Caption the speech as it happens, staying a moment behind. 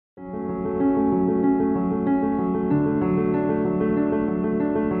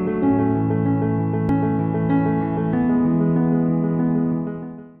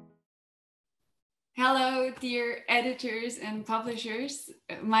dear editors and publishers.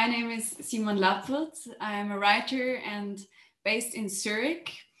 My name is Simone Lappert. I'm a writer and based in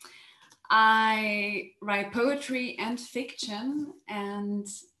Zurich. I write poetry and fiction, and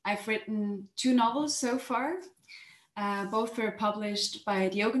I've written 2 novels so far. Both were published by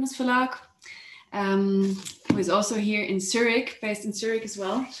Diogenes Verlag, who is also here in Zurich, based in Zurich as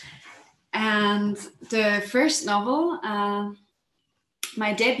well. And the first novel,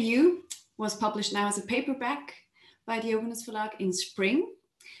 my debut, was published now as a paperback by Diogenes Verlag in spring.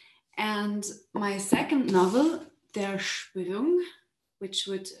 And my second novel, Der Sprung, which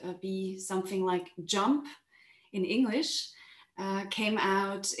would be something like jump in English, came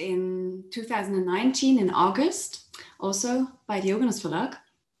out in 2019 in August, also by Diogenes Verlag.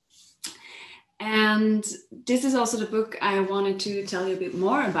 And this is also the book I wanted to tell you a bit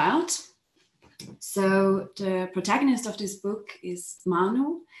more about. So the protagonist of this book is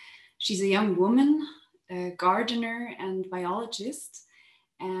Manu. She's a young woman, a gardener and biologist,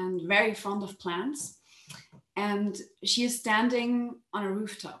 and very fond of plants. And she is standing on a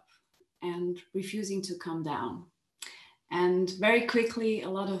rooftop and refusing to come down. And very quickly, a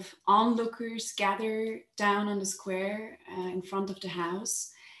lot of onlookers gather down on the square in front of the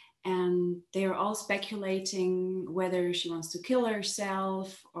house. And they are all speculating whether she wants to kill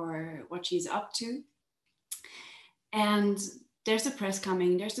herself or what she's up to. And there's the press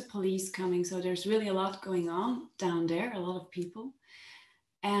coming, there's the police coming. So there's really a lot going on down there, a lot of people.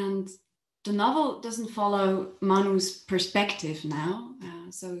 And the novel doesn't follow Manu's perspective now.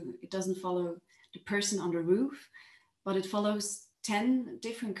 So it doesn't follow the person on the roof, but it follows 10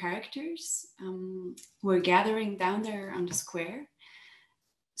 different characters who are gathering down there on the square.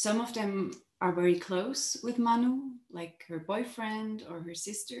 Some of them are very close with Manu, like her boyfriend or her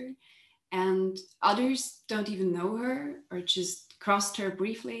sister. And others don't even know her or just crossed her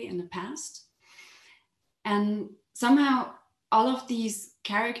briefly in the past. And somehow all of these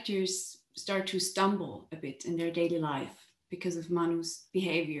characters start to stumble a bit in their daily life because of Manu's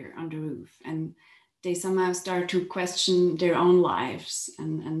behavior on the roof. And they somehow start to question their own lives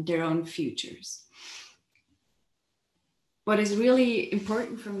and their own futures. What is really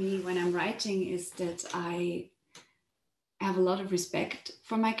important for me when I'm writing is that I have a lot of respect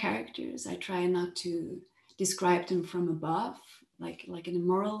for my characters. I try not to describe them from above, like in a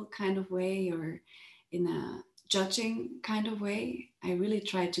moral kind of way or in a judging kind of way. I really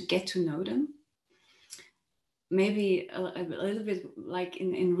try to get to know them. Maybe a little bit like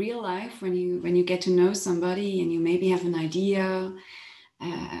in real life, when you get to know somebody and you maybe have an idea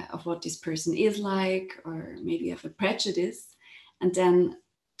of what this person is like, or maybe have a prejudice. And then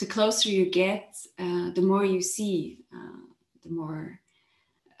the closer you get, the more you see, the more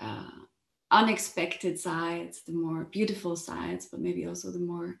unexpected sides, the more beautiful sides, but maybe also the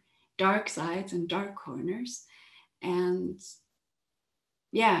more dark sides and dark corners. And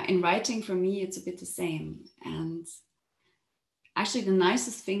yeah, in writing for me, it's a bit the same. And actually the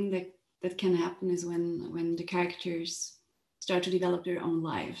nicest thing that can happen is when the characters start to develop their own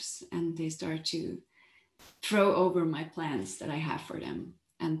lives and they start to throw over my plans that I have for them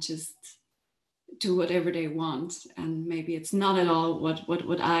and just do whatever they want. And maybe it's not at all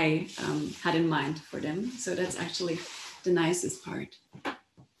what I had in mind for them. So that's actually the nicest part.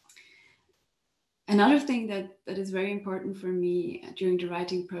 Another thing that is very important for me during the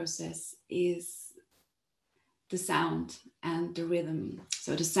writing process is the sound and the rhythm.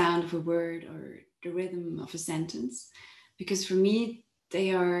 So the sound of a word or the rhythm of a sentence, because for me,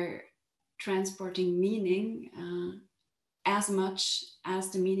 they are transporting meaning as much as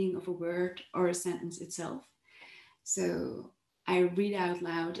the meaning of a word or a sentence itself. So I read out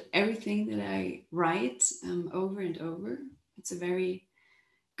loud everything that I write over and over. It's a very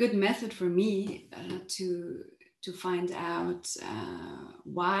good method for me to find out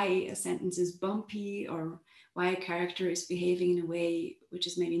why a sentence is bumpy or why a character is behaving in a way which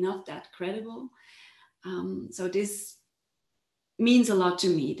is maybe not that credible. So this means a lot to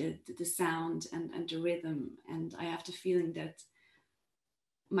me, the sound and the rhythm. And I have the feeling that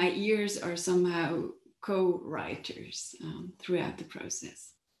my ears are somehow co-writers throughout the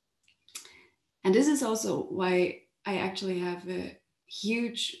process. And this is also why I actually have a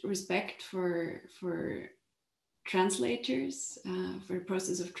huge respect for translators, for the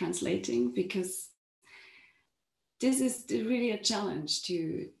process of translating, because this is really a challenge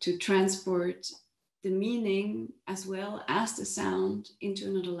to transport the meaning as well as the sound into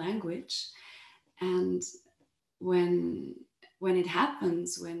another language. And when it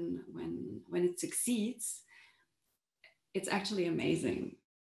happens, when it succeeds, it's actually amazing.